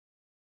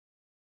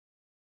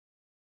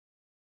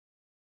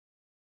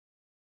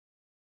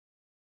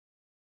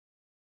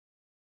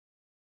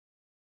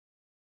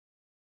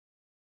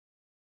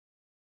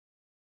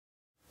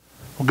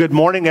Well, good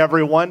morning,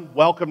 everyone.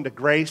 Welcome to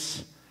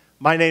Grace.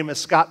 My name is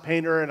Scott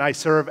Painter, and I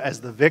serve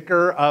as the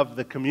vicar of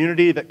the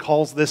community that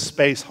calls this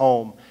space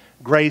home,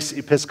 Grace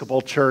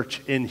Episcopal Church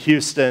in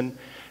Houston.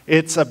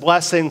 It's a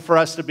blessing for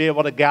us to be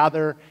able to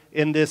gather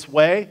in this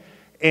way,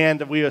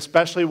 and we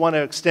especially want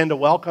to extend a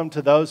welcome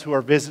to those who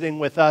are visiting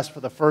with us for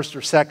the first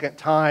or second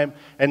time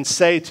and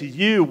say to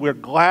you, we're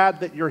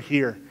glad that you're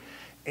here,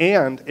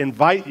 and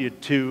invite you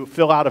to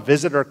fill out a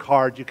visitor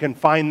card. You can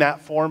find that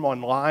form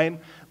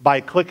online by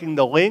clicking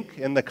the link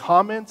in the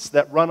comments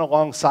that run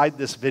alongside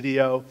this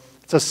video.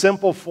 It's a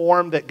simple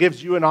form that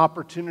gives you an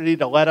opportunity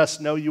to let us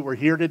know you were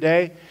here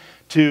today,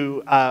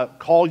 to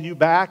call you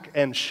back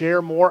and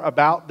share more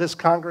about this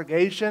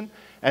congregation,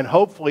 and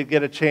hopefully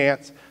get a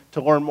chance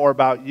to learn more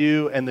about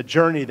you and the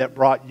journey that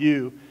brought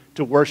you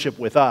to worship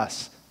with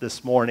us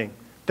this morning.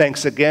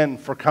 Thanks again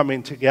for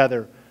coming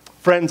together.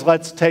 Friends,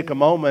 let's take a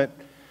moment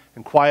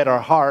and quiet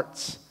our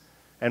hearts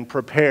and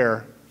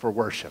prepare for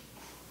worship.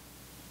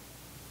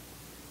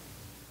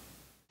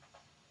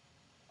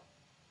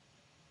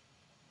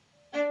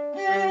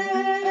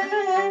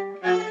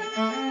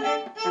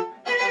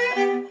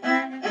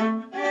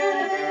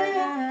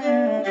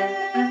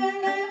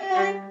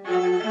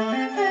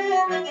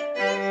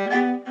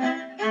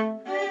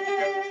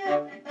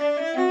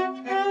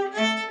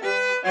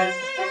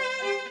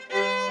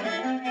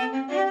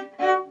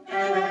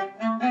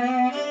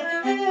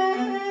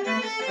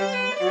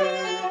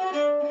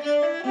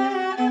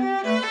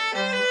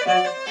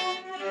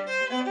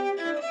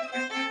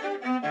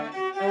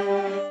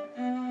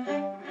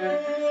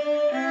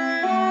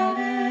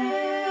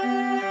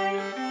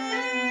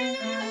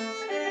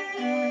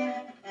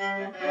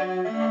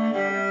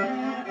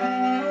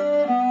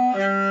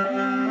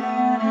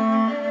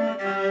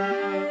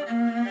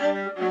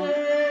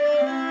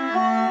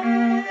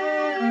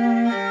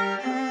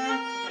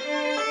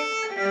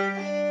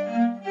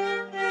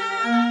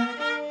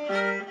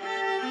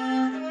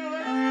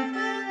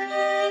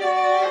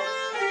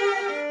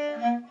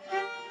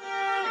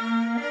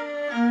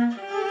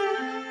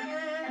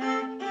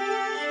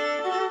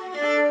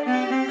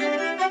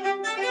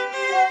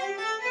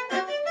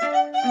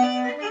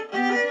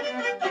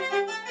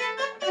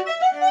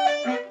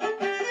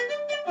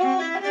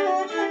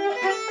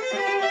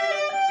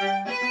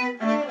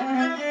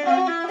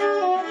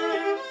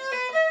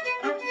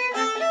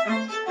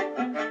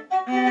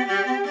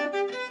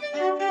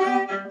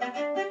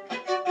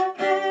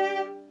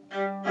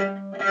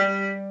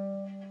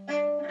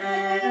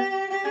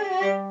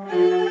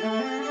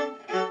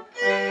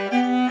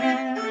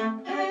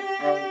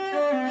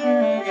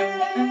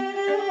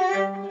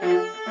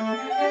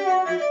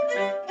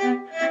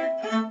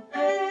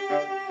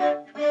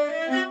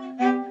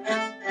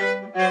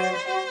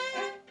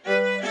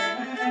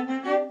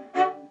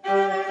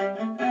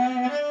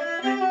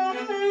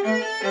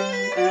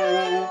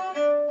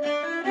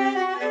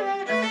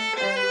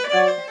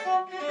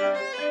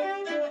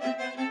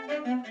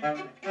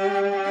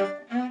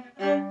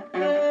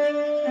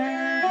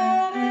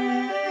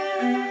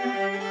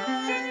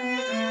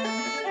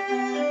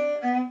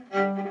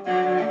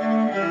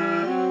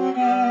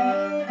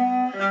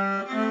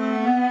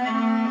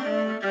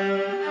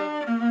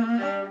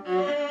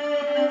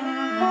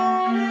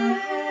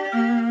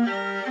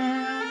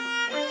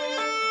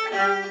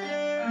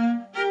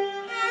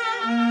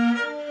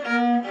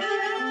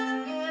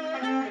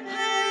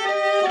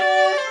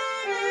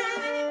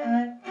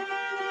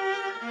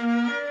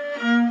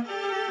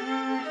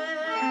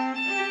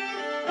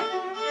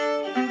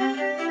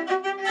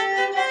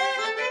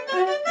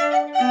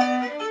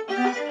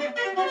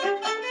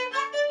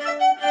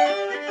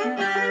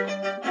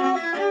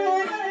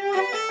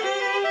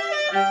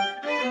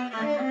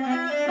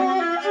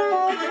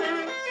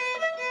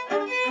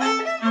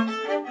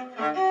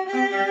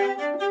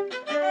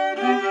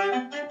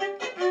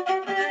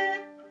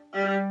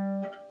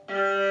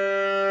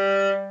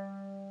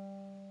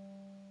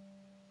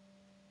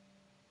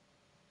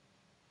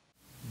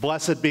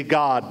 Blessed be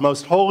God,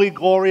 most holy,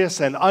 glorious,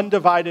 and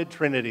undivided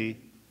Trinity.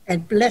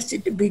 And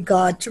blessed be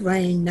God's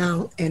reign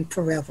now and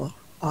forever.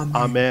 Amen.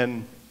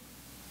 Amen.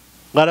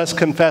 Let us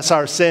confess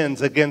our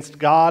sins against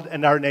God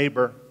and our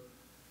neighbor.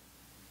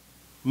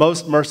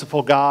 Most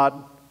merciful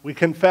God, we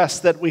confess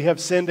that we have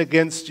sinned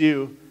against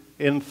you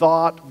in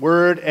thought,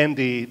 word, and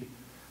deed,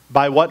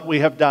 by what we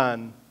have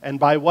done and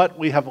by what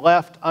we have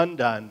left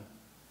undone.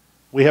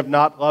 We have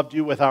not loved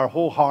you with our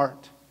whole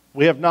heart.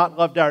 We have not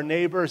loved our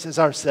neighbors as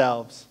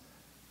ourselves.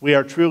 We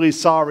are truly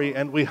sorry,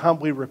 and we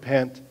humbly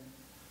repent.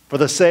 For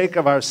the sake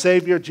of our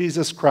Savior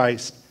Jesus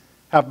Christ,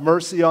 have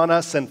mercy on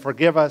us and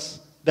forgive us,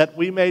 that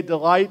we may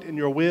delight in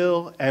your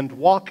will and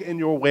walk in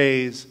your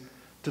ways,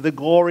 to the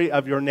glory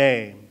of your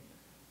name.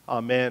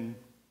 Amen.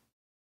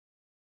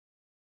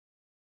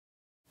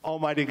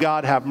 Almighty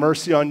God, have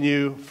mercy on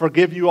you,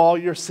 forgive you all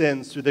your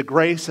sins through the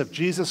grace of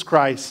Jesus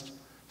Christ,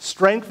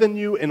 strengthen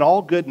you in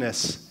all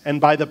goodness,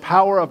 and by the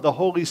power of the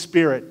Holy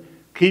Spirit,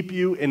 keep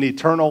you in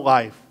eternal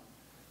life.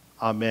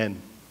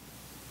 Amen.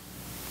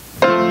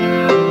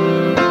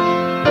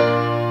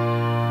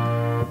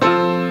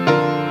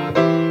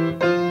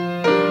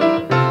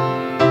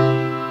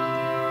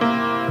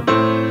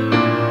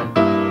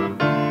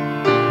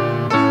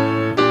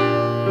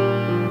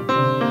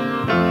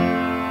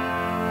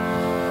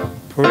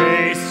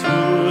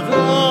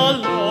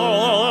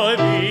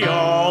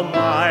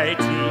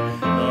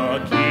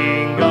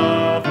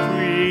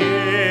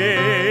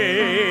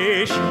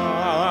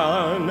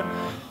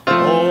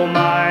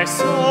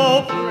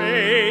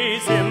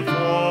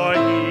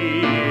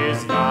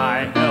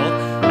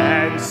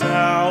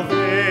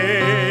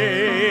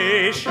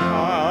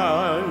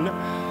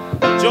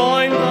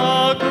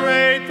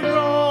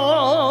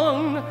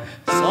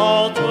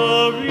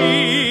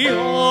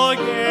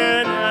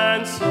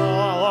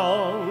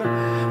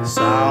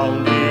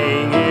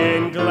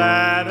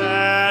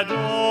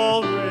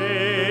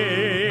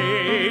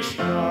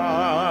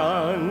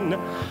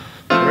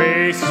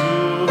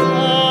 to the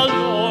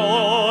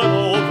Lord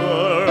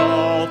over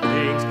all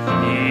things,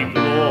 He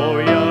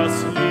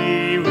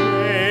gloriously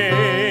reigneth.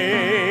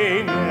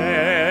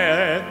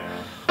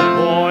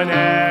 Born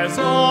as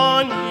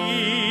on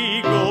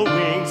eagle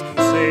wings,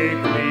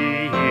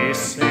 safely His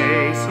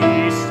saints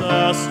He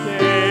sustaineth.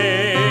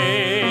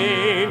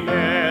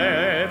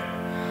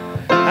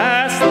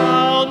 Hast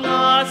thou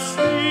not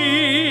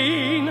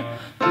seen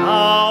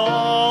how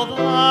all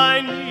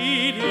thy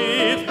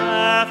needeth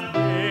hath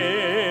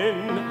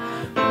been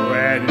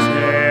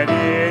granted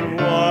in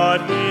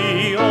what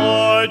He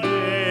ordaineth?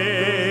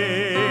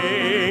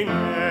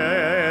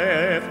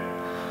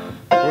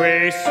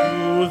 Praise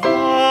to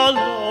the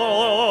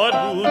Lord,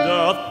 who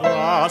doth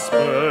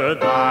prosper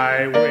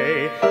thy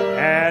way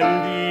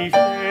and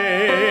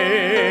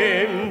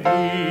defend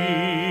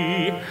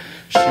thee.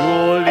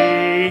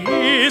 Surely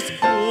His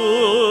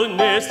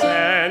goodness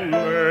and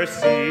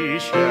mercy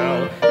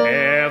shall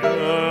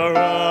ever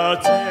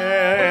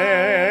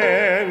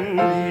attend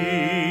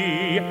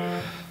thee.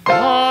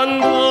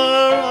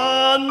 Ponder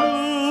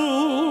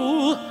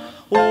anew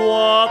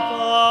what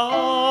the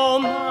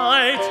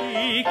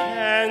Almighty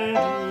can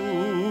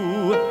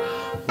do,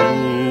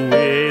 who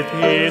with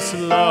His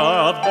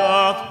love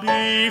doth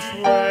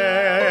befriend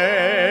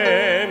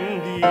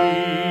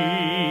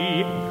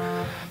thee.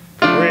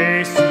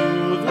 Praise to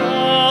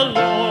the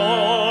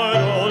Lord,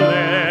 oh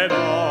let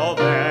all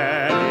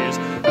that is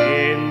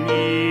in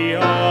me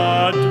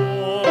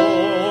adore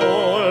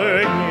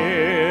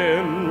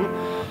Him.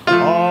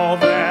 All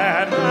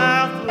that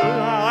hath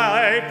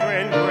life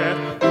and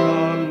breath,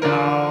 come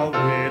now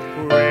with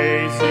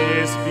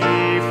praises before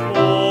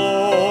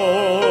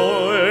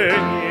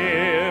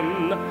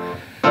Him.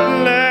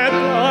 Let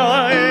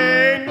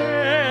the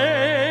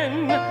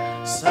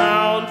amen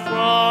sound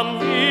from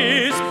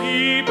His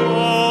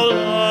people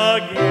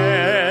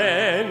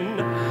again,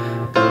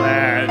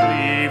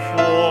 gladly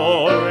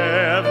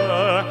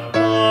forever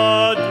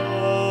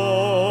adore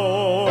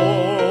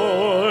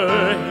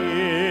Him.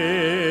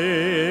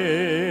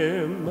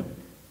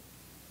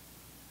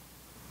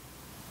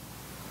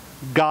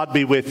 God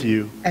be with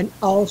you. and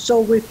also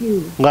with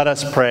you. Let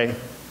us pray.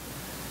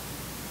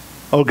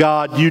 O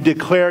God, you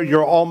declare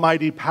your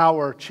almighty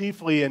power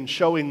chiefly in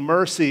showing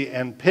mercy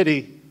and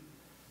pity.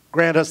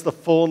 Grant us the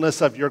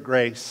fullness of your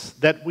grace,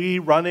 that we,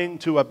 running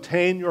to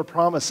obtain your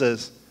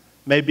promises,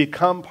 may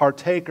become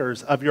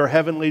partakers of your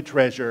heavenly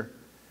treasure.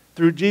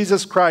 Through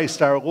Jesus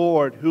Christ our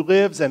Lord, who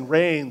lives and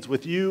reigns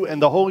with you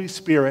and the Holy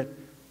Spirit,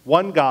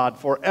 one God,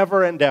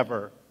 forever and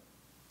ever.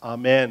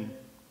 Amen.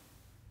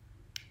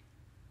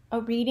 A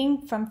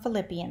reading from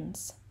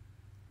Philippians.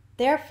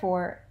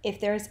 Therefore, if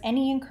there is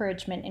any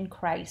encouragement in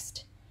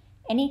Christ,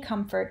 any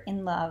comfort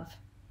in love,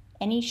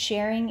 any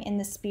sharing in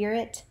the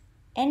Spirit,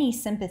 any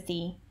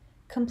sympathy,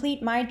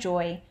 complete my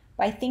joy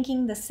by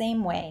thinking the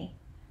same way,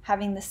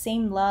 having the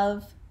same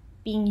love,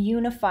 being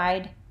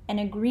unified, and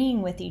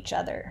agreeing with each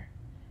other.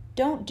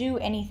 Don't do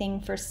anything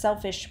for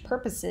selfish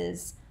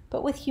purposes,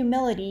 but with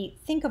humility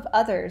think of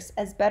others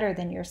as better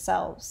than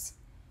yourselves.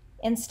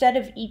 Instead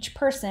of each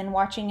person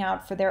watching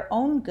out for their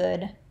own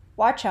good,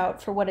 watch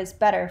out for what is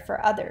better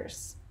for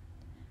others.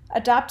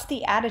 Adopt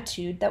the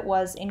attitude that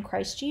was in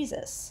Christ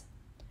Jesus.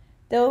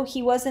 Though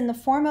he was in the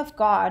form of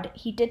God,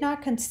 he did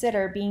not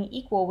consider being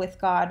equal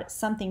with God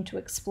something to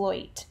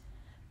exploit,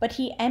 but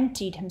he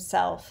emptied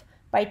himself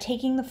by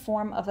taking the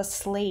form of a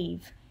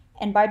slave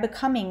and by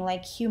becoming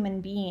like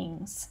human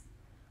beings.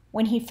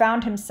 When he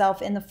found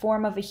himself in the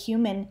form of a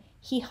human,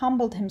 he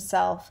humbled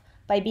himself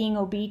by being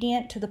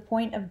obedient to the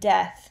point of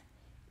death,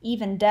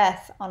 even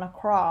death on a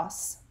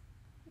cross.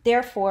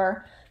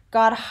 Therefore,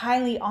 God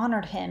highly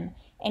honored him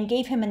and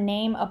gave him a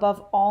name above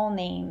all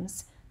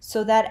names,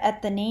 so that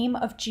at the name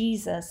of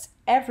Jesus,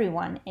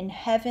 everyone in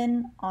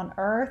heaven, on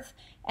earth,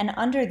 and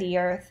under the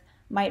earth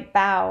might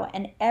bow,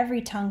 and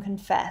every tongue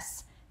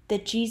confess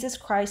that Jesus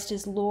Christ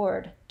is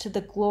Lord, to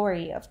the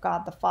glory of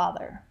God the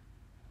Father.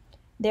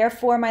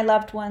 Therefore, my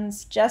loved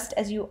ones, just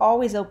as you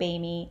always obey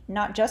me,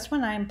 not just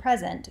when I am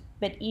present,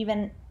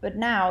 but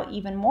now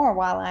even more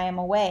while I am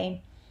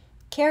away,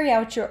 carry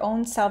out your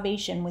own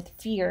salvation with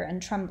fear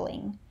and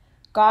trembling.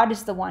 God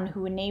is the one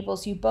who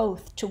enables you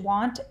both to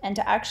want and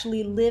to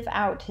actually live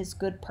out his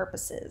good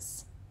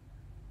purposes.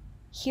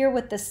 Hear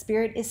what the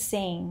Spirit is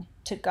saying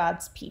to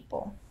God's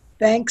people.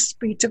 Thanks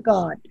be to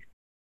God.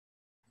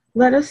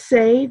 Let us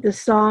say the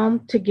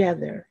psalm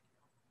together.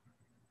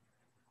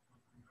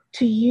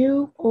 To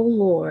you, O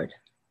Lord,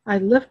 I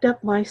lift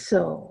up my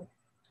soul.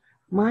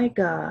 My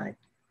God,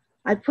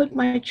 I put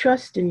my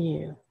trust in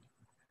you.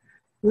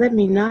 Let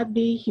me not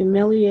be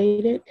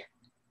humiliated,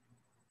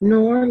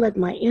 nor let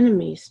my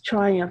enemies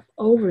triumph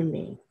over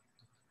me.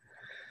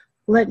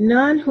 Let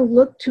none who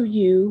look to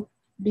you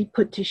be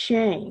put to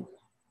shame.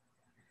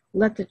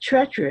 Let the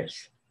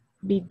treacherous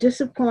be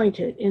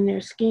disappointed in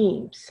their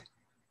schemes.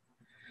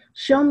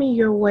 Show me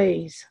your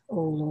ways,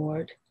 O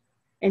Lord,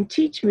 and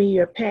teach me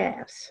your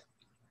paths.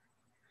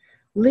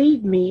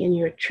 Lead me in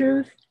your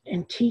truth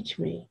and teach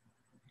me.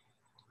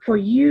 For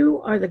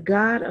you are the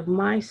God of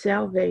my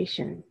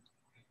salvation.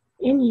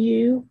 In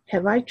you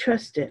have I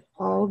trusted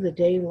all the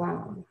day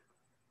long.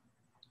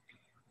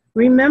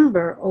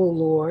 Remember, O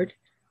Lord,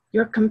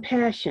 your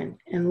compassion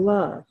and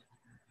love,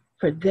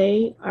 for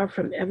they are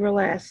from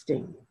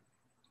everlasting.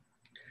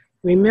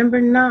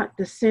 Remember not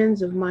the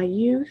sins of my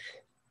youth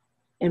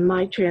and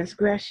my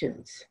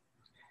transgressions.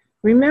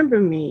 Remember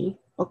me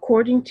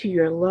according to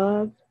your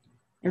love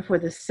and for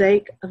the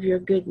sake of your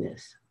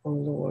goodness, O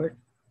Lord.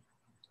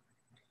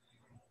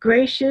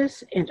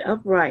 Gracious and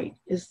upright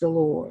is the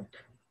Lord.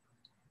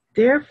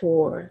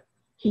 Therefore,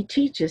 he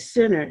teaches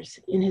sinners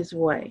in his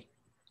way.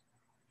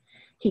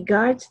 He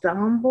guides the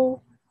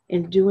humble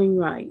in doing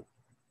right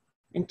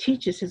and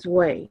teaches his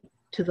way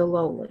to the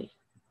lowly.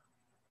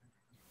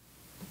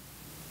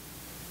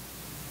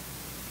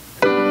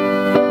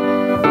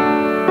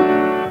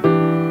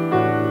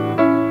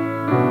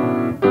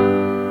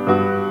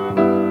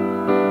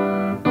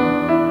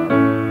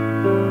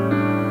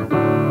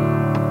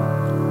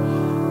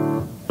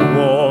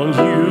 Won't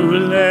you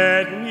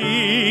let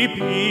me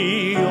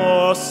be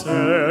your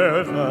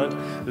servant?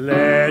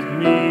 Let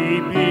me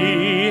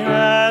be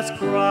as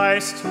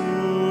Christ to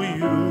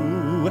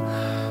you.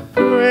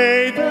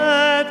 Pray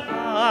that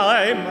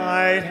I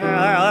might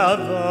have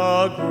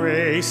the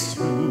grace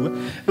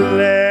to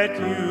let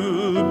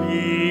you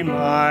be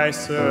my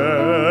servant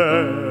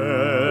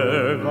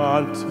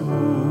too.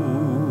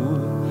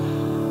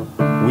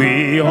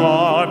 We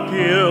are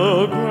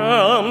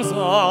pilgrims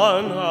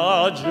on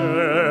a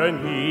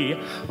journey.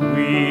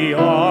 We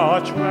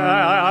are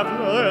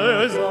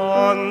travelers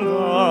on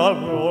the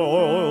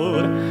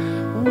road.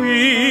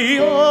 We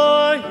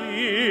are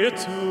here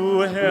to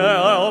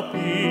help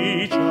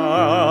each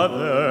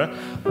other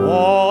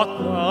walk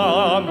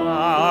the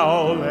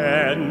mile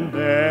and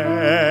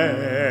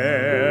bear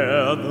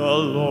the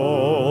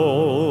load.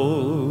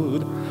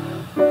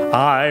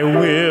 I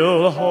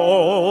will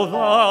hold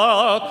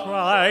the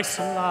Christ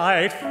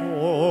light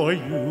for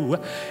you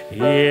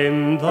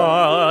in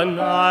the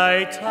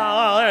night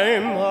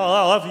time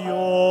of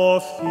your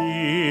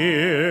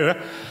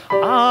fear.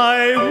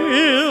 I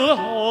will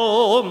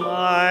hold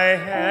my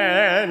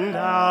hand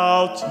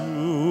out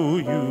to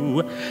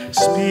you,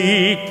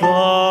 speak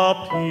the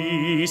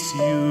peace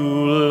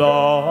you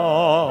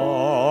long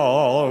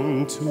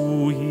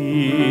to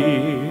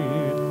hear.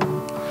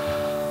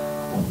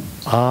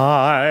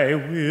 I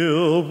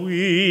will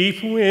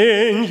weep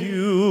when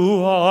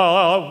you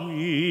are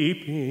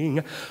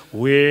weeping.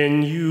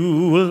 When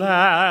you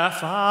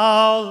laugh,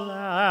 I'll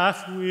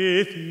laugh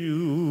with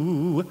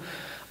you.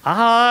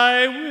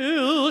 I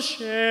will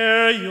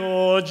share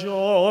your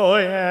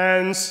joy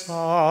and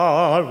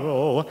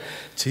sorrow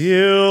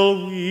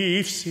till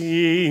we've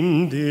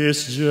seen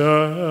this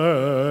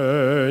journey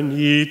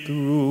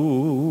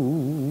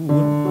through.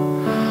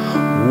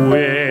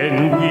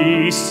 When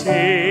we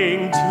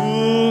sing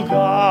to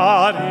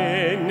God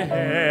in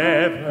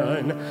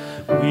heaven,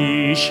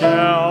 we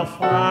shall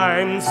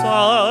find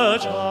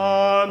such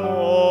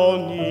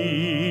harmony.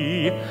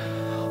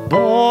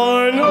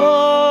 Born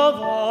of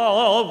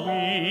all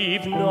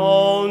we've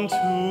known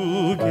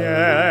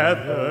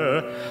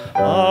together,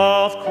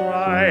 of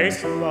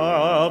Christ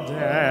loved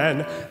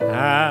and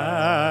agony.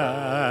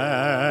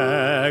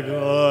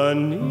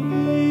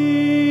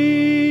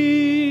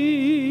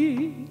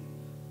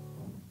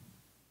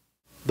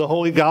 The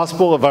Holy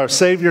Gospel of our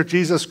Savior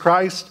Jesus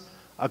Christ,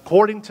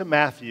 according to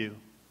Matthew.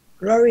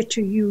 Glory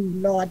to you,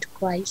 Lord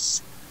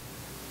Christ.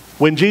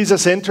 When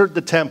Jesus entered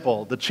the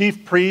temple, the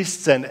chief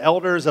priests and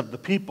elders of the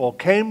people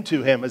came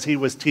to him as he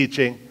was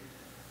teaching.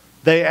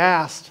 They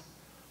asked,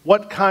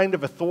 "What kind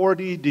of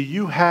authority do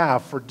you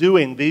have for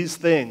doing these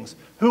things?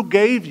 Who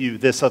gave you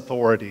this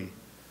authority?"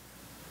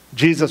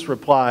 Jesus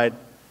replied,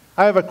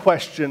 "I have a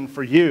question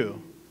for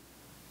you.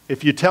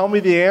 If you tell me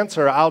the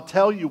answer, I'll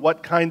tell you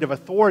what kind of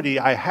authority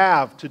I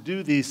have to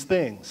do these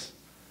things.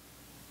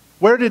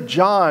 Where did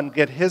John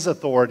get his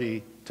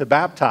authority to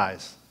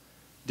baptize?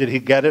 Did he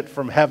get it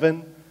from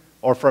heaven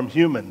or from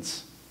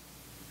humans?"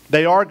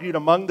 They argued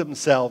among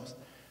themselves.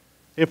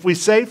 "If we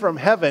say from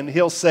heaven,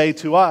 he'll say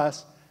to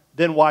us,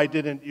 'Then why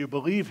didn't you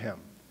believe him?'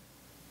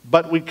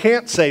 But we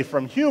can't say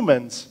from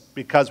humans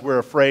because we're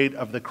afraid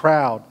of the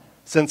crowd,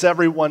 since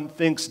everyone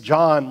thinks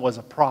John was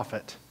a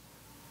prophet."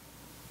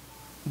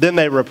 Then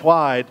they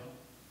replied,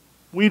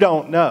 "We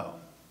don't know."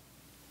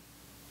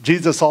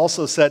 Jesus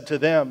also said to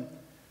them,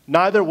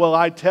 "Neither will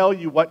I tell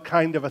you what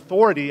kind of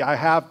authority I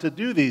have to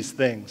do these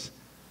things.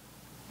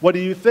 What do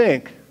you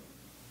think?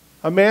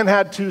 A man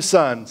had 2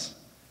 sons.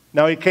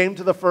 Now he came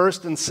to the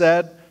first and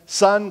said,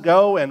 'Son,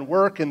 go and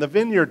work in the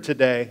vineyard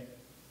today.'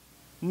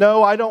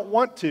 'No, I don't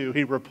want to,'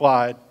 he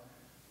replied.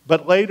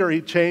 But later he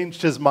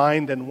changed his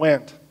mind and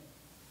went.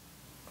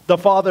 The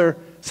father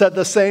said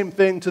the same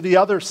thing to the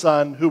other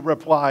son, who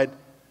replied,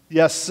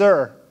 'Yes,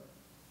 sir,'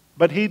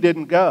 but he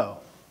didn't go.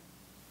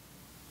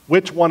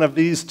 Which one of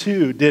these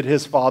 2 did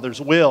his father's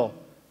will?"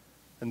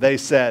 And they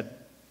said,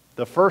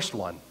 "The first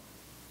one."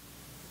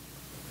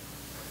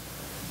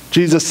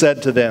 Jesus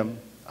said to them,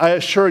 "I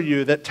assure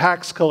you that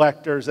tax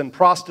collectors and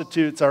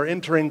prostitutes are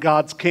entering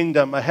God's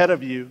kingdom ahead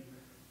of you.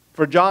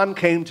 For John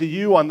came to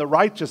you on the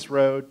righteous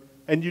road,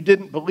 and you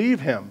didn't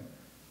believe him,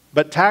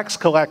 but tax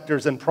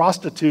collectors and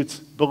prostitutes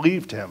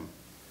believed him.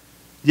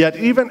 Yet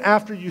even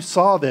after you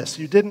saw this,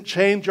 you didn't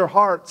change your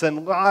hearts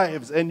and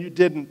lives, and you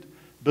didn't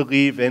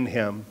believe in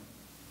him."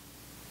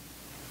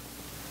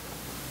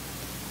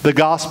 The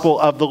Gospel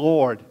of the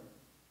Lord.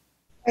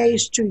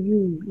 Praise to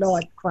you,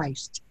 Lord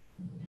Christ.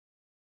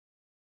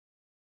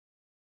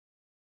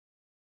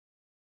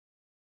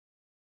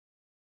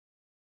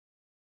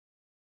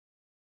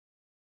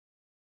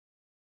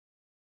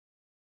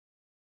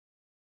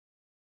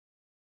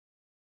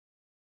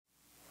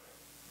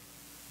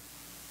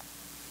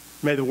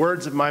 May the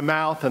words of my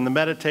mouth and the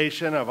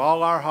meditation of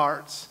all our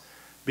hearts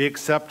be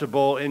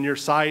acceptable in your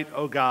sight,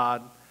 O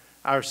God,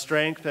 our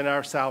strength and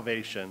our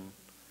salvation.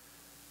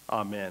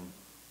 Amen.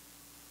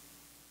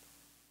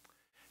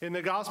 In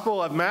the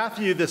Gospel of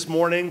Matthew this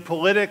morning,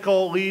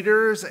 political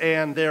leaders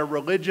and their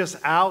religious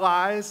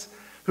allies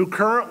who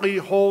currently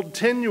hold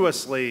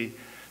tenuously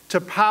to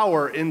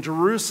power in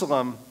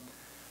Jerusalem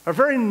are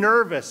very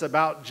nervous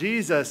about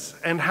Jesus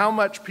and how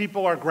much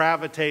people are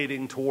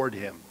gravitating toward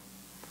him.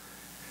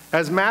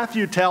 As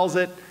Matthew tells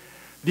it,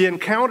 the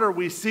encounter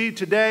we see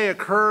today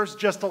occurs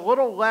just a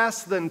little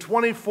less than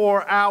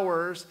 24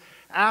 hours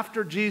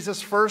after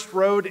Jesus first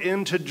rode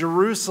into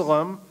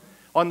Jerusalem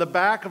on the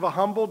back of a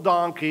humble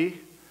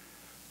donkey,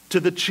 to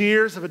the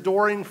cheers of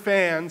adoring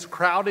fans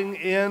crowding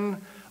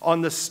in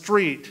on the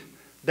street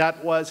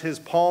that was his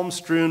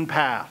palm-strewn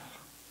path.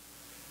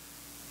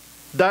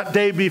 That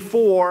day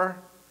before,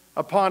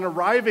 upon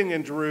arriving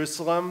in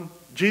Jerusalem,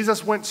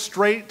 Jesus went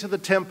straight to the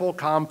temple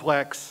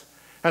complex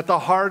at the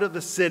heart of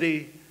the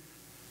city,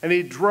 and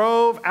he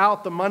drove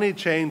out the money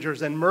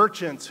changers and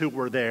merchants who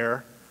were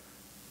there.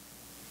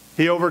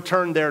 He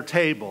overturned their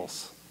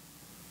tables.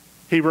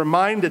 He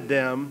reminded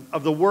them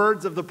of the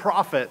words of the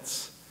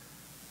prophets,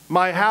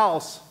 "My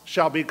house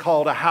shall be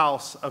called a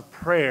house of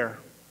prayer."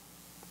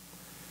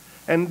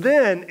 And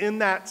then in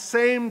that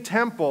same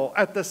temple,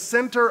 at the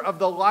center of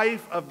the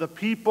life of the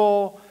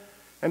people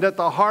and at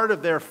the heart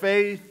of their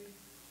faith,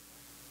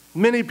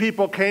 many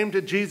people came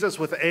to Jesus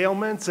with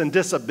ailments and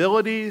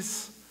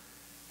disabilities,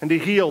 and he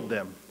healed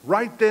them.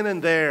 Right then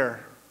and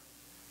there,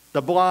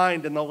 the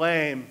blind and the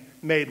lame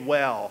made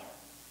well,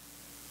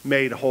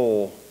 made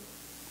whole.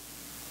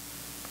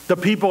 The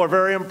people are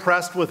very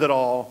impressed with it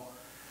all,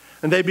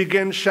 and they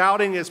begin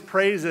shouting his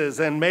praises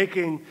and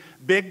making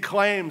big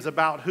claims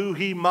about who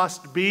he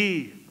must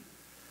be.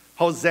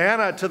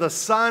 Hosanna to the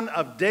Son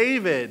of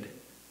David,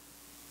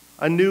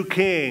 a new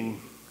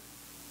king,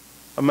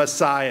 a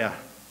Messiah.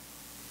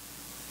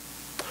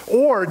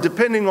 Or,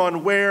 depending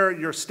on where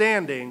you're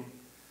standing,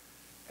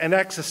 an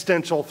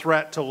existential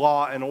threat to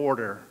law and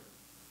order,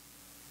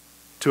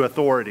 to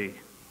authority.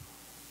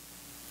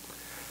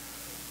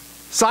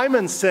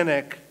 Simon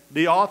Sinek,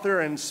 the author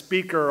and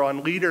speaker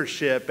on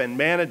leadership and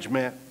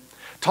management,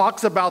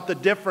 talks about the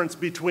difference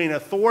between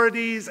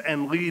authorities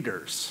and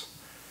leaders.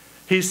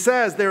 He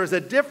says there is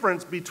a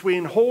difference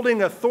between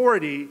holding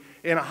authority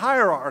in a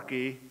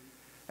hierarchy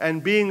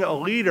and being a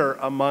leader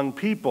among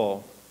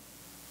people.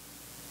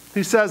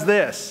 He says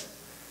this: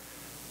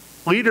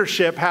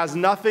 leadership has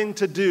nothing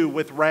to do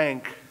with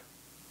rank.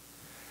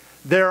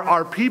 There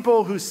are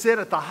people who sit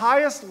at the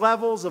highest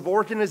levels of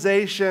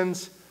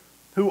organizations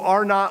who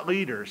are not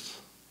leaders.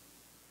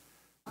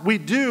 We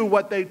do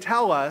what they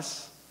tell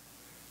us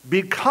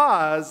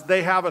because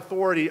they have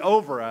authority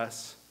over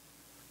us,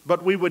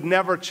 but we would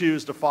never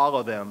choose to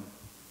follow them.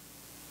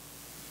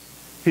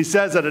 He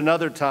says at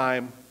another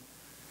time,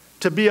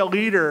 to be a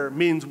leader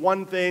means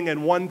one thing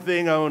and one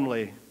thing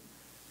only.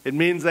 It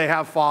means they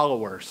have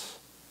followers.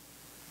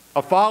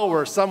 A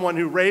follower is someone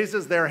who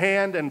raises their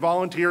hand and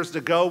volunteers to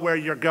go where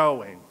you're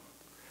going.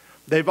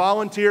 They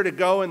volunteer to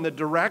go in the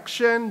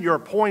direction you're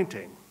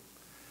pointing.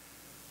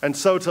 And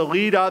so to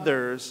lead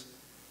others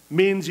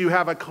means you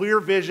have a clear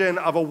vision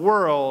of a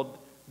world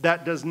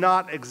that does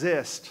not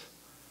exist,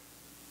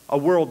 a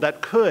world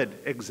that could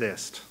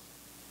exist.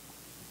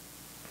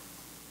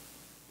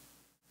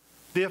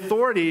 The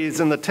authorities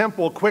in the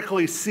temple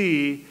quickly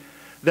see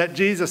that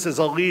Jesus is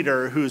a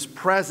leader whose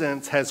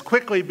presence has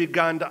quickly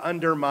begun to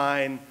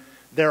undermine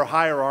their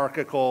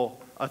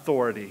hierarchical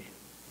authority.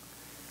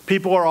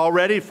 People are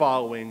already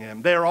following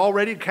him. They are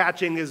already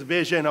catching his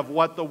vision of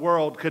what the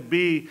world could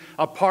be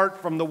apart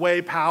from the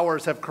way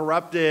powers have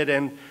corrupted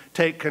and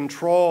take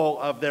control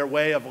of their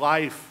way of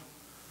life.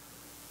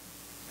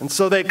 And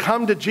so they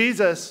come to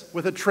Jesus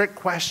with a trick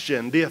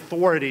question. The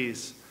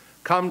authorities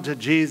come to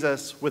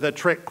Jesus with a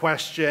trick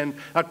question,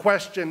 a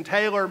question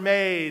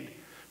tailor-made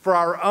for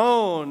our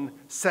own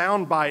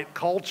soundbite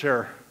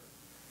culture.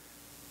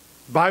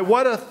 By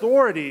what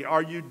authority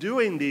are you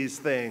doing these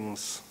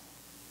things?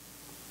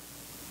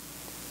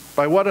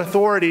 By what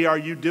authority are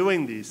you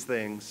doing these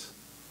things?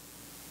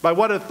 By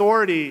what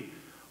authority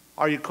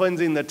are you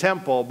cleansing the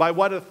temple? By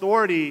what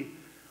authority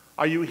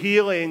are you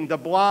healing the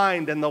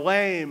blind and the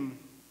lame?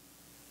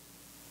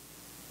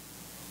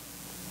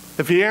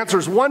 If he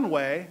answers one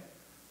way,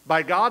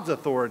 by God's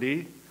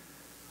authority,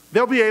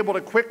 they'll be able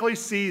to quickly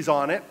seize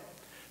on it,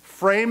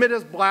 frame it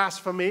as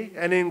blasphemy,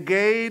 and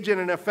engage in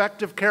an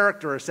effective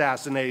character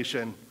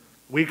assassination.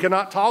 We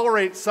cannot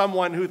tolerate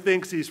someone who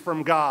thinks he's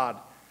from God.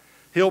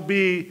 He'll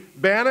be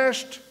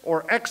banished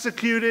or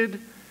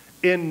executed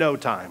in no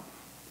time.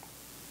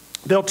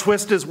 They'll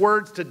twist his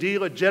words to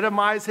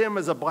delegitimize him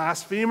as a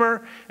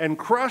blasphemer and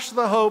crush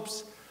the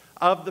hopes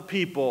of the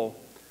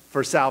people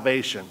for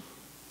salvation.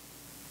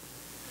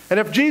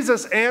 And if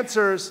Jesus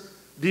answers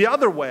the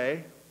other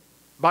way,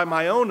 by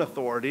my own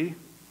authority,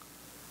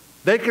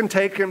 they can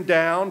take him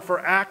down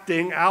for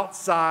acting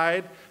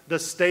outside the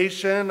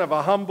station of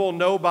a humble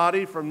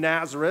nobody from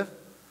Nazareth.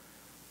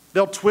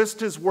 They'll twist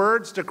his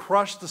words to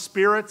crush the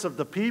spirits of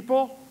the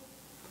people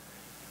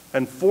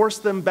and force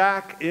them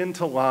back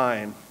into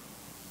line.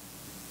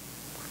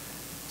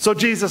 So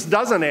Jesus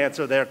doesn't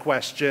answer their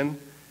question.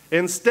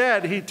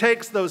 Instead, he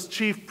takes those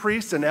chief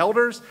priests and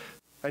elders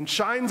and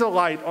shines a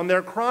light on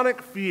their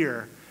chronic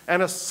fear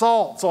and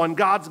assaults on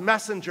God's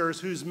messengers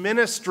whose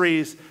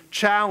ministries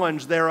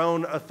challenge their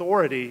own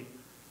authority.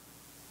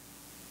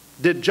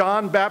 Did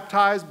John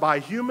baptize by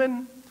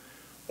human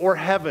or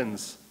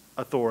heaven's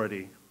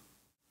authority?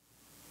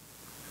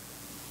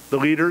 The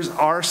leaders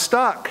are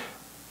stuck.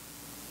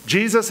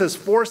 Jesus has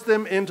forced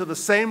them into the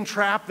same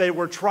trap they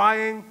were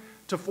trying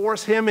to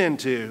force him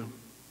into.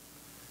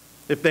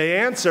 If they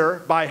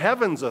answer by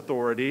heaven's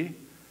authority,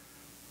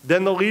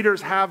 then the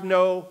leaders have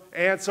no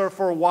answer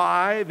for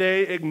why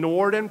they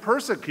ignored and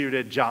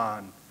persecuted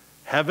John,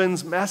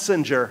 heaven's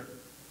messenger.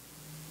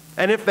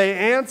 And if they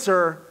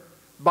answer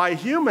by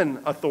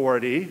human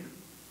authority,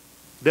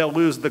 they'll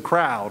lose the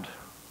crowd,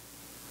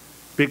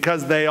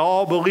 because they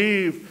all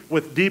believe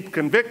with deep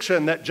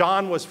conviction that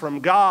John was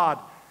from God,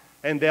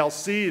 and they'll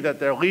see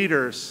that their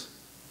leaders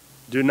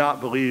do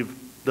not believe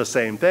the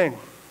same thing.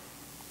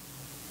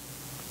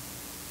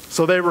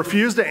 So they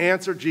refuse to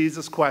answer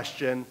Jesus'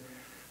 question,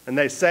 and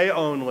they say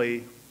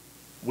only,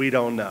 "We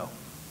don't know."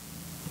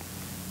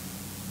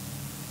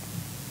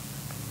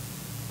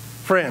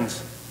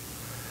 Friends,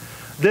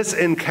 this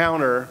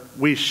encounter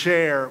we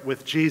share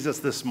with Jesus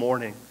this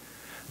morning,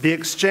 the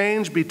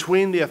exchange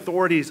between the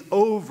authorities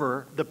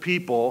over the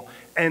people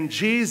and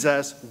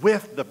Jesus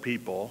with the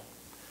people,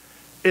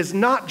 is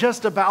not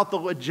just about the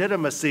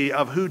legitimacy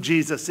of who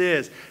Jesus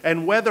is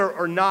and whether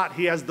or not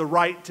he has the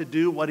right to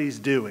do what he's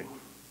doing.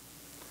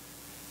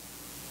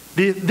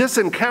 This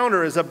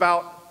encounter is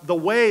about the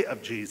way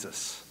of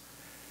Jesus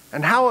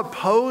and how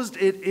opposed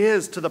it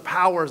is to the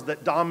powers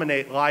that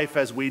dominate life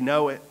as we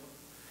know it.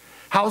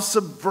 How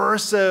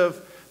subversive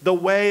the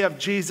way of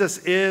Jesus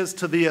is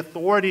to the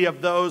authority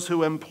of those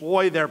who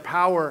employ their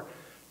power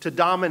to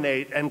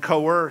dominate and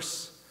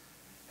coerce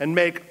and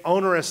make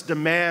onerous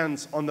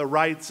demands on the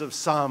rights of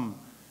some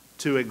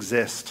to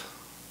exist.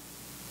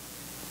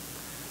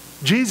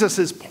 Jesus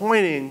is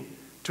pointing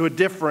to a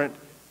different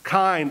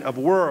kind of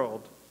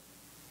world,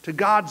 to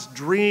God's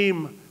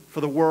dream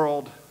for the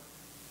world.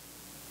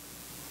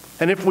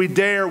 And if we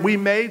dare, we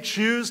may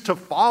choose to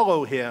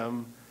follow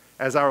him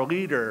as our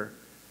leader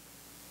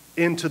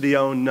into the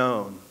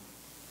unknown,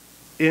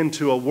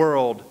 into a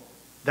world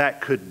that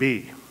could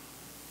be.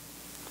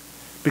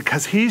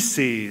 Because he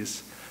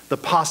sees the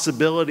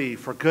possibility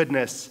for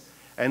goodness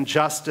and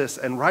justice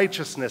and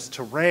righteousness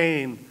to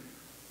reign,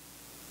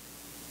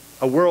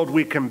 a world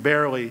we can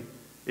barely,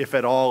 if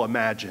at all,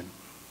 imagine.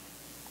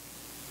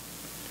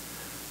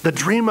 The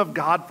dream of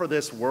God for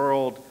this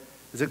world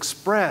is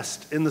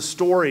expressed in the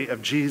story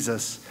of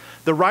Jesus.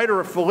 The writer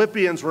of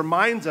Philippians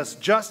reminds us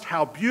just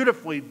how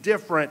beautifully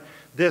different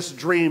this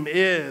dream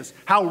is,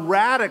 how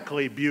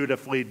radically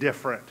beautifully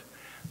different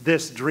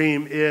this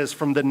dream is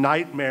from the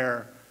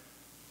nightmare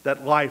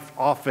that life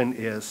often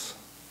is.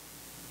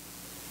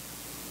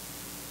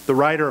 The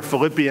writer of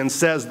Philippians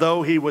says,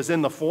 though he was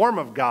in the form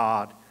of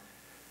God,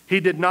 he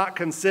did not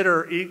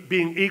consider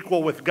being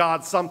equal with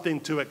God something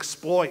to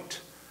exploit.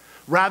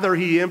 Rather,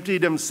 he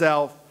emptied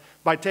himself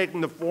by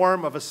taking the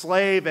form of a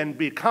slave and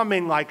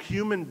becoming like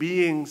human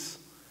beings.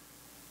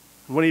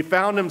 When he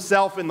found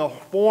himself in the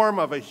form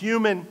of a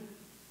human,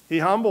 he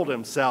humbled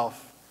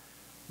himself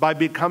by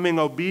becoming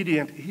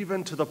obedient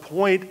even to the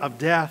point of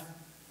death,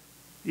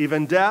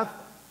 even death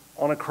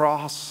on a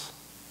cross.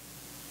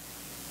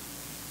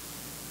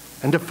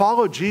 And to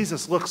follow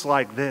Jesus looks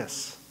like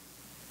this.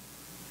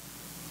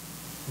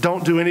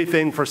 Don't do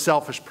anything for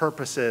selfish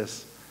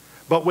purposes,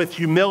 but with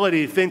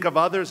humility think of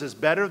others as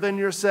better than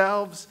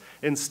yourselves.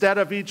 Instead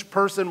of each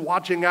person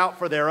watching out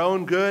for their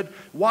own good,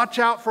 watch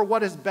out for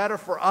what is better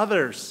for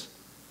others.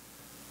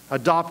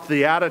 Adopt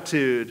the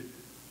attitude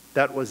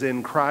that was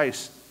in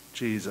Christ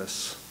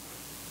Jesus.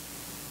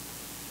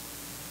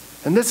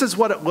 And this is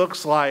what it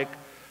looks like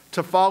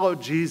to follow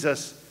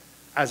Jesus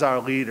as our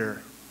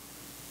leader.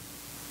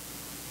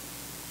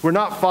 We're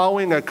not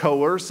following a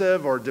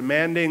coercive or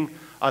demanding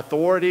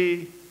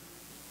authority.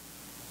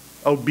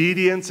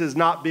 Obedience is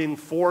not being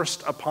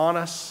forced upon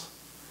us.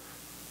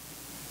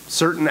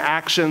 Certain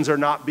actions are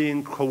not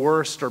being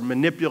coerced or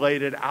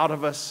manipulated out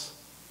of us.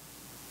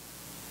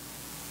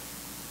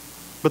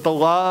 But the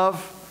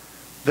love,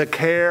 the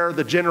care,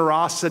 the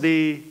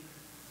generosity,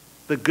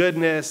 the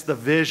goodness, the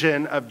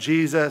vision of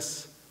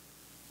Jesus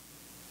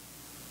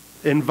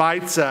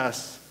invites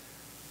us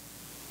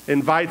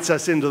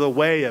into the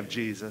way of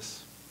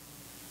Jesus,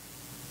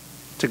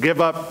 to give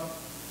up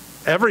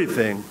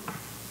everything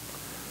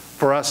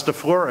for us to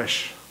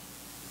flourish.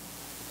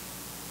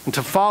 And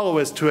to follow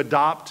is to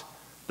adopt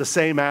the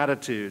same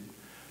attitude,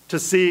 to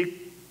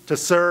seek to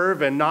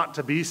serve and not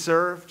to be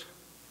served,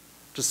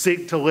 to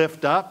seek to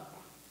lift up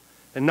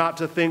and not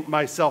to think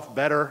myself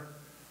better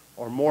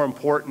or more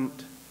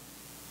important,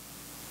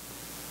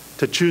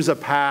 to choose a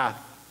path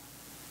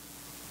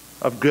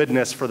of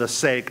goodness for the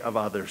sake of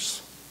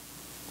others.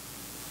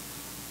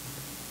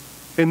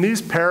 In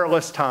these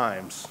perilous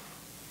times,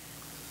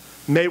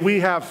 may we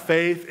have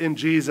faith in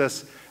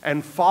Jesus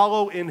and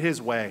follow in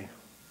his way.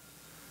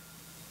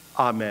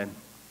 Amen.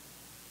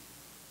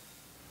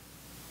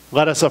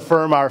 Let us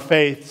affirm our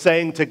faith,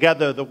 saying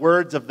together the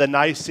words of the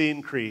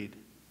Nicene Creed.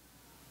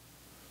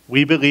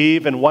 We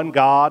believe in one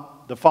God,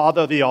 the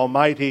Father, the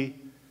Almighty,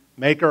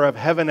 maker of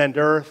heaven and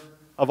earth,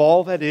 of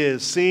all that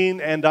is, seen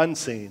and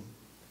unseen.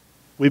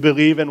 We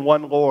believe in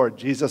one Lord,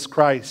 Jesus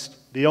Christ,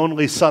 the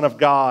only Son of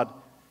God,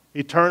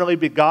 eternally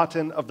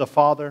begotten of the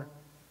Father,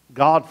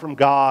 God from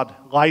God,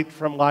 light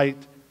from light,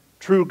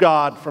 true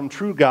God from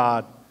true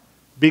God,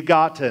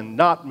 begotten,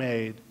 not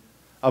made,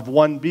 of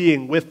one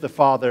being with the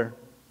Father.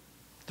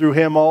 Through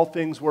him all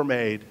things were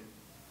made.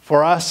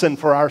 For us and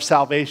for our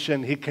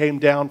salvation he came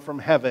down from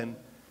heaven.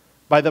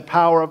 By the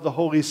power of the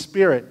Holy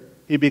Spirit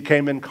he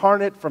became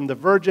incarnate from the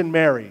Virgin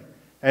Mary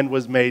and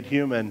was made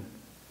human.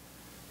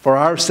 For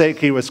our sake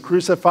he was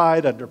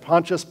crucified under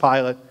Pontius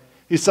Pilate.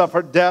 He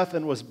suffered death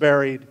and was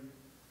buried.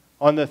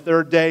 On the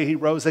third day he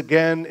rose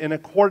again in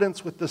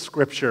accordance with the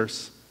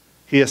Scriptures.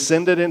 He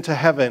ascended into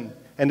heaven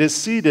and is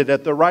seated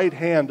at the right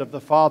hand of the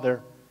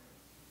Father.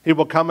 He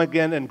will come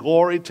again in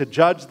glory to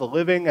judge the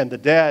living and the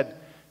dead,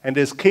 and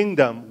his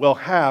kingdom will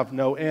have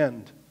no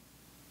end.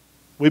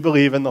 We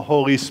believe in the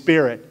Holy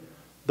Spirit,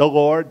 the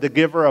Lord, the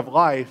giver of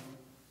life,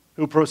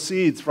 who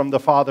proceeds from the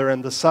Father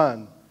and the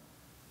Son,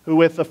 who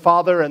with the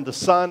Father and the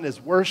Son is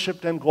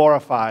worshiped and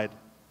glorified,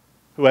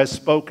 who has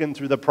spoken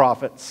through the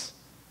prophets.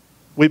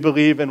 We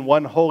believe in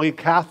one holy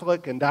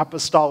Catholic and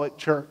Apostolic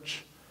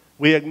Church.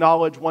 We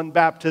acknowledge one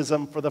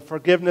baptism for the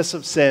forgiveness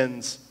of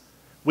sins.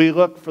 We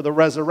look for the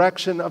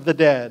resurrection of the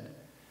dead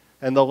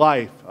and the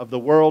life of the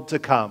world to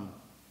come.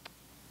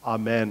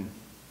 Amen.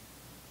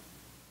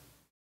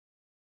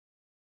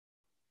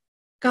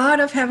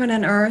 God of heaven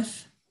and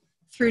earth,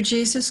 through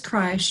Jesus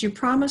Christ, you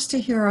promise to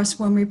hear us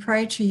when we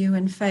pray to you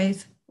in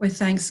faith with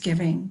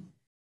thanksgiving.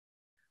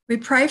 We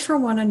pray for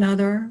one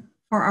another,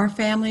 for our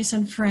families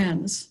and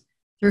friends,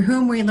 through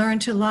whom we learn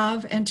to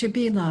love and to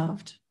be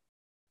loved.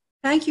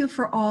 Thank you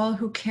for all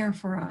who care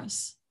for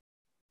us.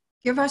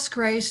 Give us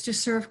grace to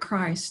serve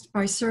Christ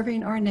by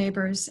serving our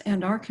neighbors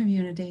and our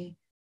community,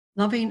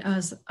 loving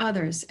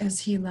others as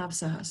he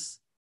loves us.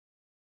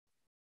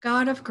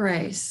 God of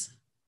grace,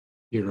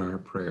 hear our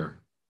prayer.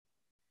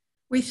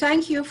 We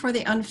thank you for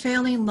the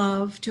unfailing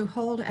love to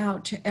hold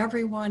out to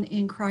everyone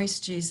in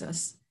Christ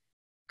Jesus.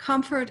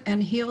 Comfort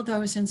and heal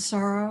those in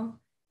sorrow,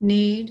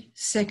 need,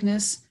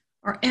 sickness,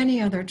 or any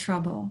other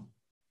trouble.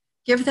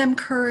 Give them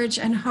courage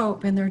and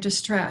hope in their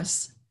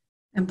distress,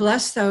 and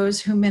bless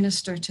those who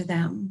minister to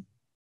them.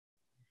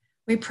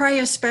 We pray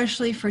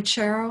especially for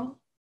Cheryl,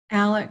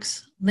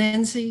 Alex,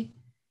 Lindsay,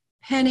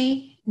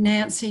 Penny,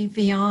 Nancy,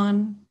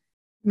 Vion,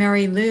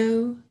 Mary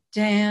Lou,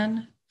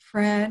 Dan,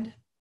 Fred,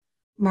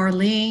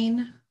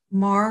 Marlene,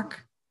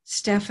 Mark,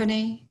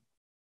 Stephanie,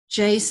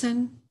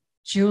 Jason,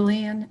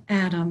 Julian,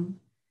 Adam,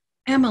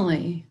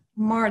 Emily,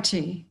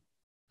 Marty,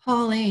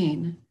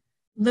 Pauline,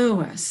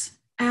 Louis,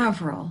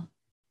 Avril,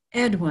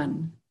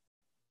 Edwin,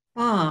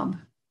 Bob,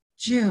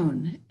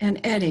 June, and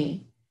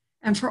Eddie,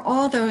 and for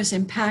all those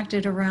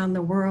impacted around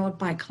the world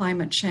by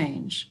climate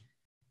change,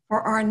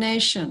 for our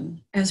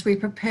nation as we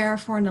prepare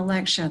for an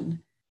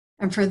election,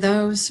 and for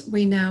those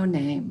we now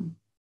name.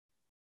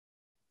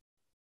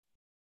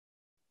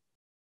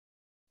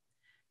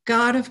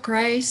 God of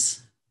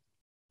grace,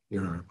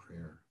 hear our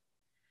prayer.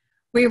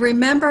 We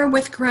remember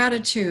with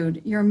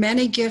gratitude your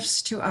many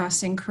gifts to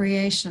us in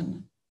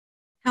creation.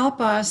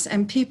 Help us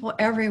and people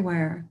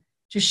everywhere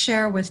to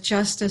share with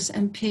justice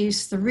and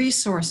peace the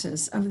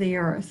resources of the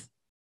earth.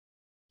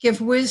 Give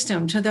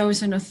wisdom to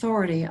those in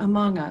authority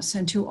among us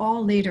and to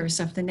all leaders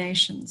of the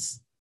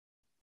nations.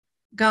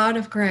 God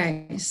of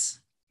grace,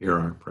 hear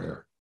our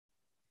prayer.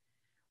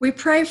 We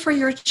pray for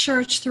your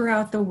church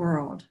throughout the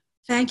world,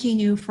 thanking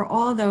you for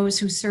all those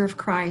who serve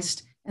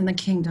Christ and the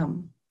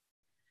kingdom.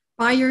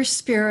 By your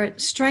Spirit,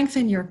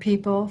 strengthen your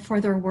people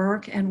for their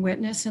work and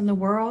witness in the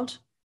world.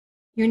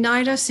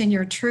 Unite us in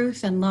your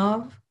truth and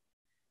love,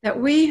 that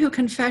we who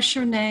confess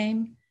your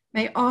name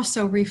may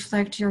also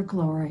reflect your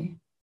glory.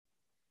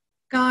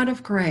 God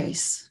of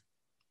grace,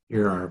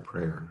 hear our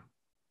prayer.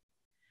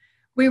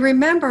 We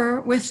remember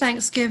with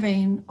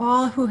thanksgiving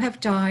all who have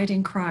died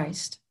in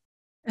Christ,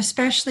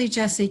 especially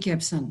Jesse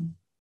Gibson,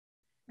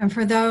 and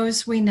for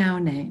those we now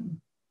name.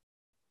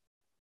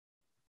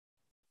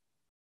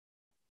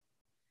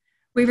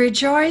 We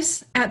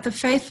rejoice at the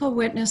faithful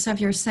witness of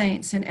your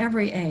saints in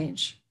every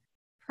age,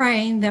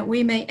 praying that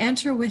we may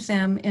enter with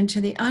them into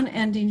the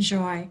unending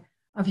joy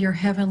of your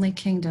heavenly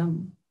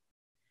kingdom.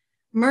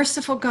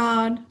 Merciful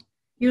God,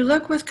 you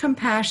look with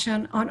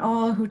compassion on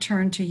all who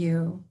turn to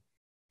you.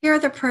 Hear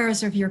the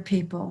prayers of your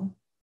people.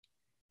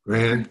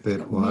 Grant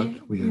that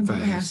what we have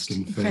asked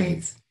in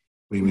faith,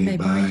 we may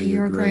by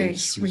your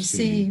grace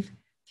receive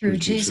through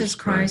Jesus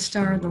Christ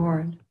our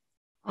Lord.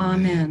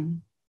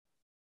 Amen.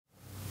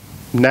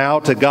 Now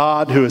to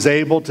God, who is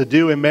able to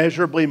do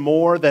immeasurably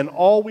more than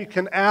all we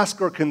can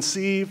ask or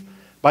conceive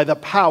by the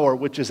power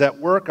which is at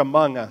work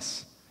among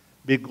us,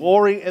 be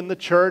glory in the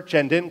church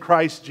and in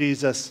Christ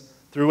Jesus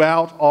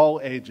throughout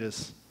all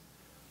ages.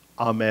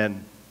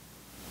 Amen.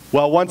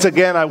 Well, once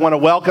again, I want to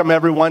welcome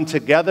everyone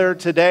together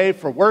today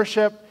for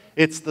worship.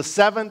 It's the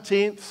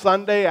 17th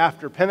Sunday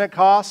after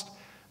Pentecost,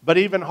 but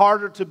even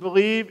harder to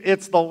believe,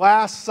 it's the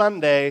last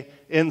Sunday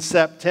in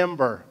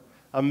September.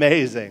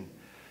 Amazing.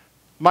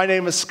 My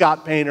name is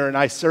Scott Painter, and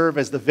I serve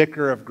as the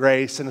Vicar of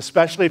Grace. And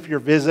especially if you're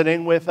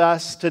visiting with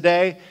us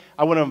today,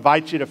 I want to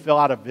invite you to fill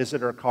out a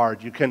visitor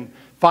card. You can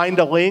find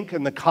a link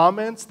in the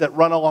comments that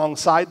run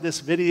alongside this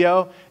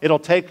video. It'll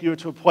take you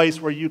to a place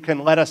where you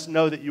can let us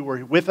know that you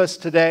were with us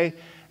today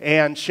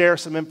and share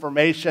some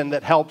information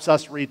that helps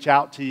us reach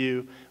out to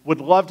you.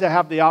 Would love to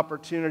have the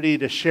opportunity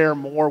to share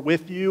more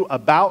with you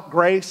about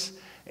Grace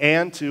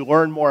and to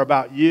learn more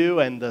about you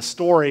and the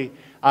story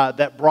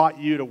that brought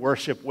you to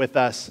worship with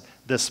us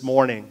this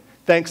morning.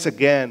 Thanks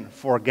again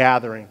for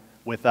gathering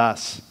with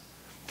us.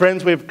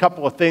 Friends, we have a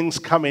couple of things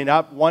coming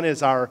up. One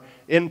is our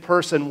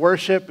in-person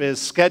worship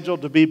is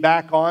scheduled to be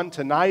back on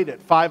tonight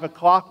at 5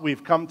 o'clock.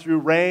 We've come through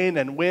rain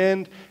and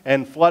wind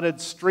and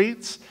flooded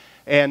streets,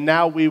 and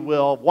now we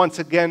will once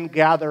again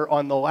gather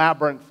on the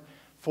Labyrinth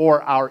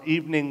for our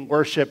evening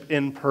worship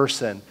in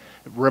person.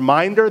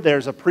 Reminder,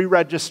 there's a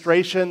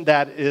pre-registration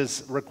that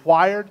is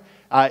required.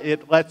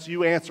 It lets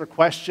you answer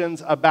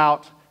questions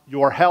about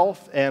your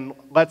health and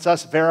lets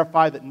us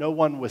verify that no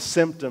one with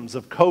symptoms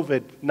of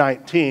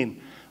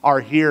COVID-19 are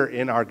here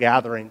in our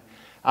gathering.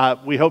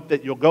 We hope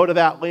that you'll go to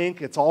that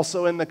link. It's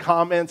also in the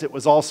comments. It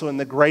was also in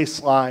the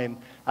Graceline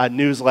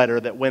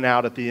newsletter that went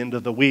out at the end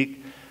of the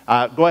week.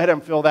 Go ahead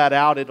and fill that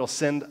out. It'll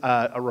send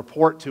a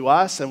report to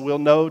us, and we'll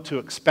know to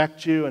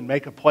expect you and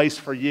make a place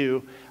for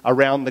you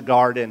around the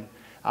garden.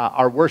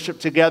 Our worship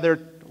together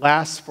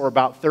lasts for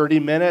about 30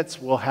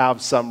 minutes. We'll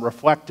have some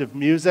reflective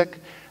music.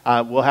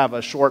 We'll have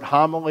a short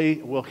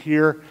homily. We'll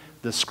hear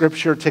the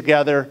scripture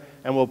together,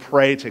 and we'll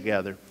pray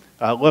together.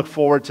 Look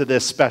forward to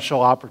this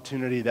special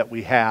opportunity that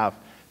we have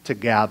to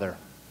gather.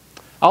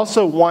 I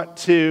also want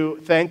to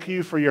thank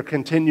you for your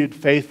continued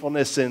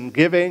faithfulness in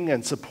giving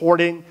and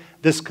supporting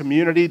this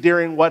community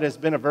during what has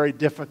been a very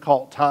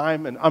difficult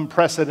time, an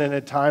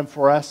unprecedented time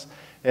for us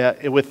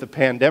with the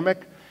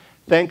pandemic.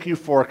 Thank you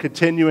for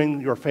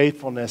continuing your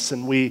faithfulness,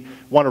 and we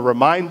want to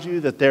remind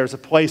you that there's a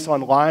place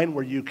online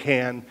where you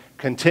can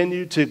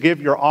continue to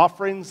give your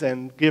offerings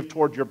and give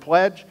toward your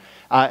pledge,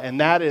 and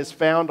that is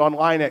found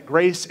online at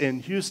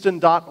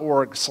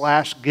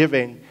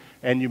graceinhouston.org/giving,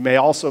 and you may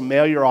also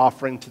mail your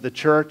offering to the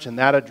church, and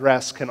that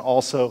address can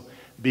also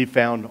be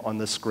found on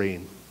the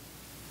screen.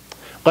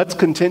 Let's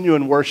continue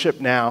in worship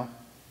now.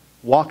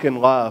 Walk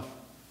in love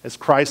as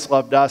Christ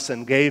loved us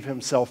and gave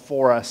himself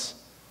for us,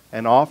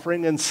 an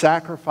offering and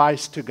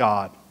sacrifice to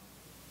God.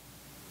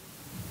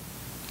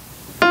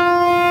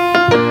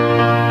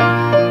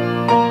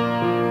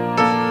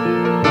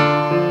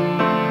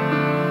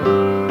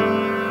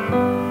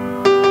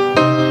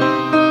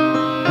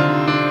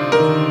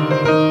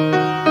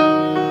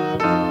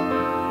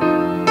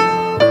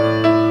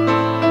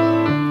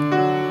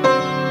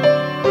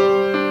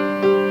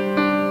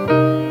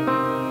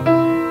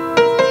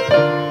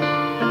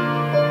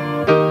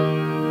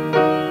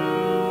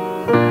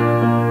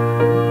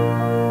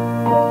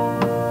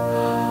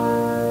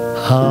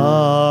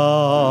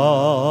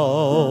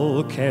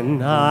 How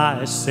can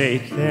I say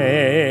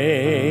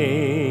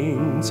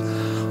thanks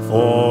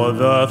for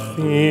the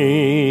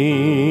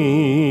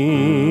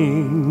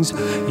things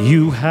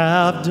you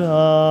have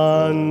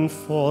done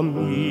for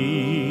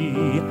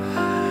me?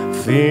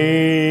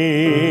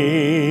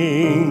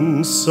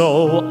 Things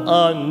so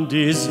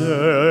undeserved,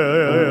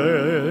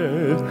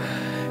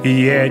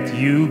 yet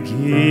you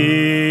give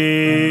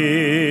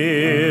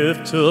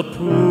to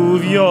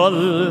prove your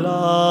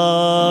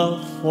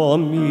love for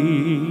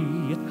me.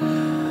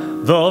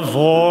 The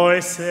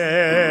voices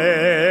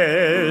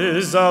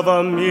of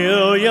a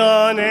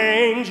million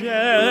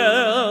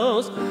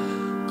angels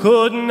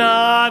could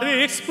not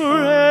express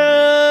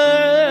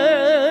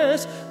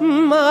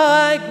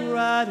my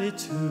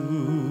gratitude.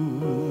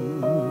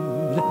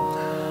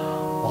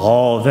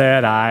 All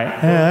that I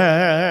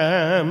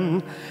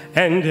am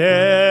and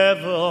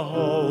ever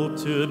hope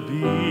to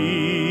be,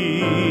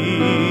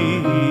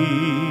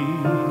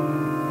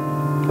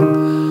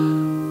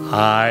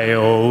 I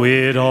owe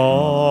it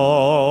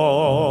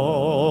all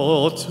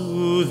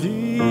to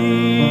thee.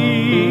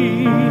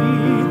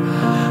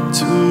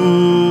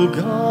 To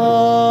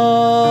God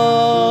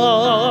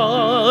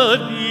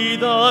be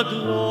the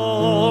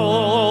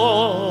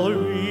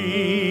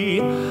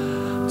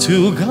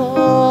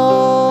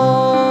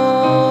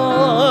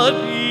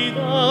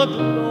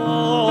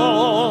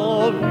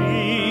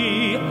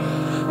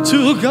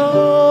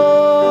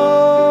God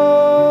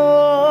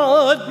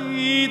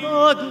be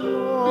the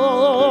glory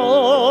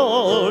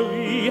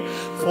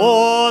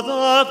for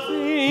the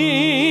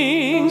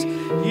things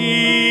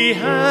he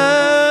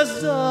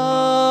has done.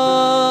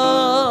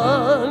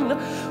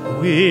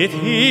 With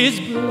his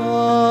blood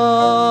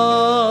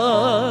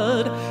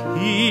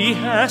he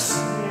has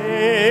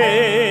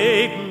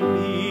saved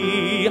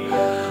me.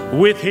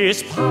 With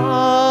his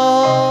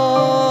power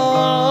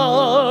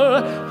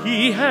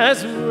he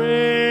has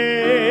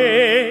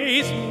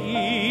raised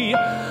me.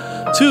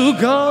 To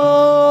God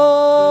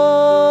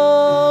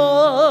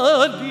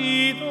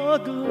be the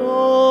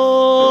glory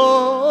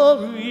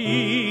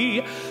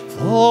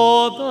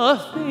for the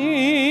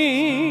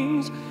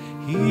things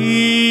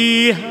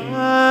he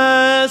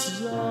has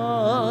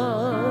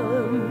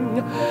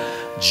done.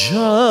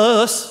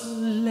 Just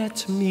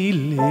let me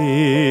live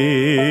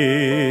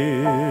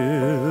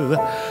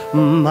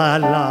my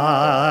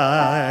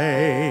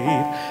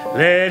life.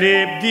 Let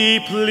it be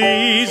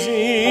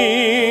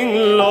pleasing,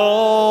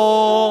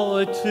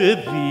 Lord, to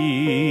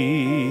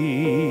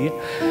thee.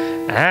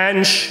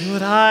 And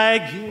should I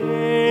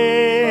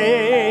gain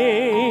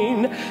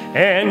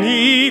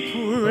any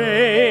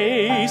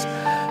praise,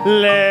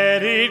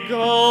 let it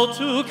go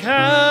to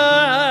Calvary.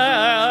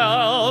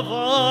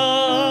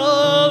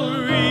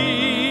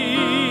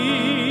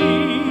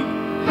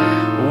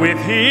 With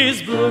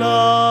his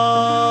blood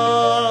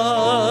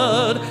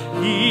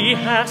he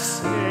has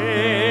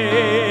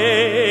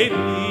saved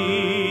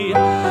me.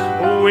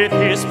 With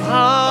his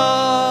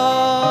power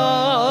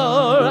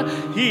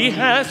he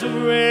has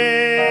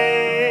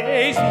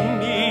raised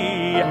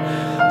me.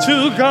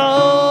 To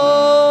God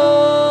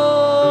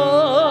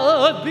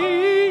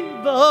be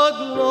the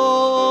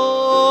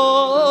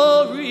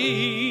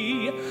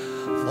glory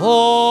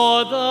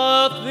for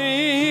the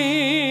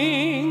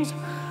things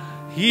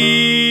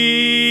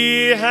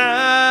he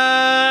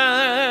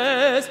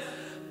has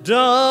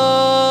done.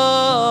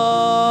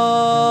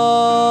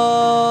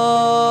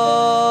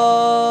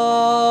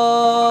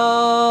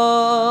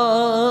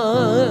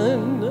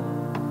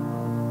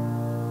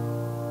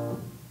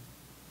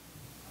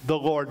 The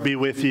Lord be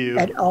with you.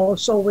 And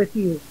also with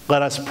you.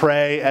 Let us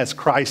pray as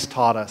Christ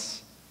taught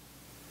us.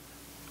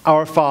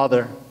 Our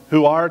Father,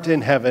 who art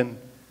in heaven,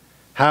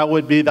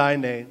 hallowed be thy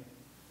name.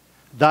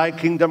 Thy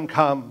kingdom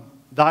come,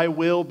 thy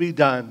will be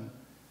done,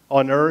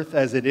 on earth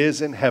as it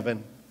is in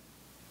heaven.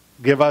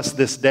 Give us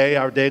this day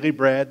our daily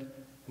bread,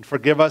 and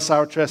forgive us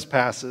our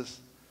trespasses,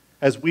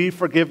 as we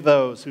forgive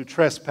those who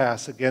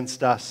trespass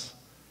against us.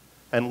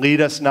 And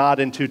lead us not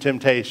into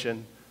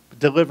temptation, but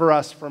deliver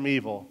us from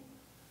evil.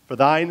 For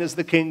thine is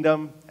the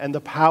kingdom, and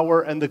the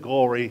power, and the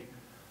glory,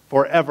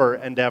 forever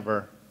and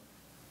ever.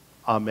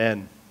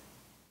 Amen.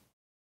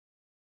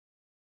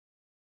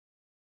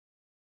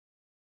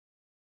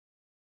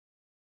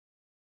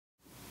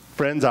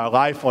 Friends, our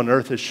life on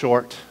earth is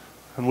short,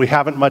 and we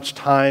haven't much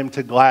time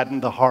to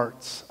gladden the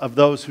hearts of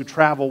those who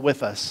travel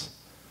with us.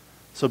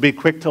 So be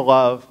quick to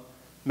love,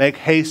 make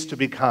haste to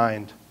be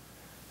kind,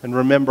 and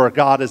remember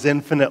God is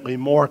infinitely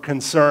more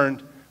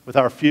concerned with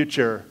our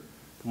future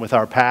than with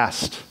our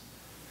past.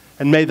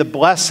 And may the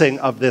blessing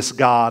of this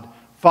God,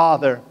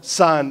 Father,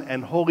 Son,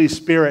 and Holy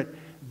Spirit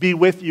be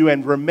with you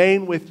and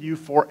remain with you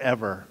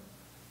forever.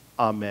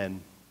 Amen.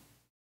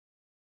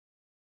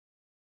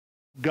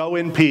 Go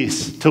in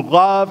peace to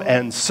love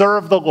and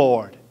serve the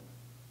Lord.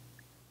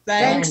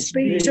 Thanks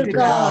be to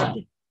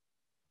God.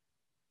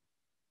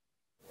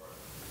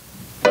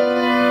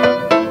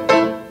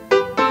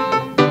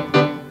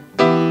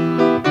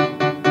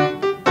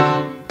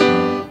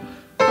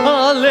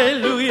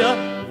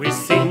 Hallelujah, we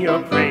sing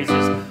your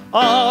praises.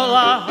 All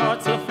our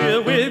hearts are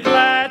filled with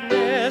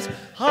gladness.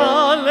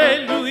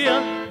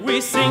 Hallelujah,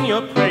 we sing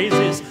your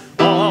praises.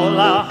 All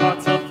our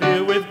hearts are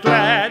filled with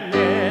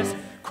gladness.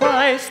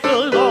 Christ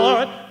the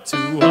Lord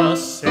to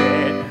us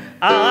said,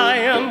 I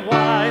am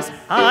wise,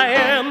 I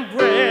am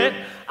bread,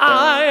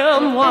 I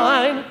am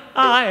wine,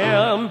 I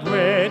am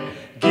bread.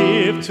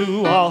 Give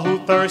to all who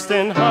thirst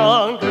and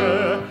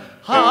hunger.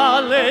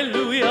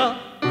 Hallelujah,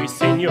 we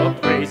sing your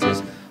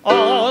praises.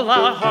 All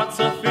our hearts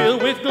are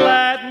filled with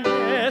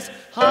gladness.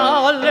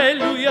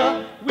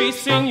 Hallelujah, we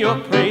sing your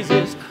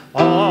praises.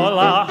 All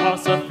our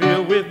hearts are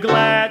filled with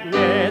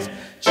gladness.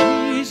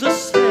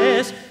 Jesus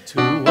says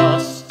to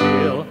us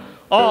still,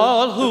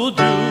 all who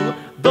do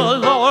the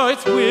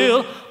Lord's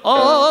will,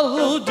 all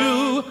who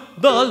do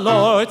the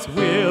Lord's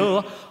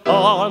will,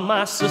 all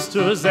my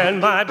sisters and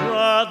my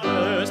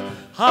brothers,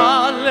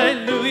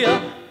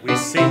 hallelujah, we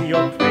sing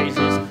your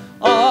praises.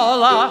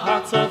 All our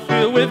hearts are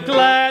filled with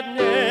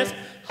gladness.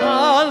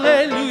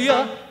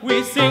 Hallelujah,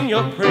 we sing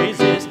your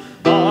praises.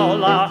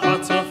 All our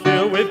hearts are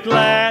filled with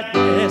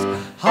gladness.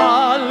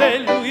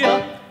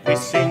 Hallelujah, we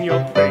sing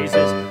your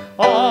praises.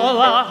 All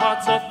our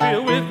hearts are filled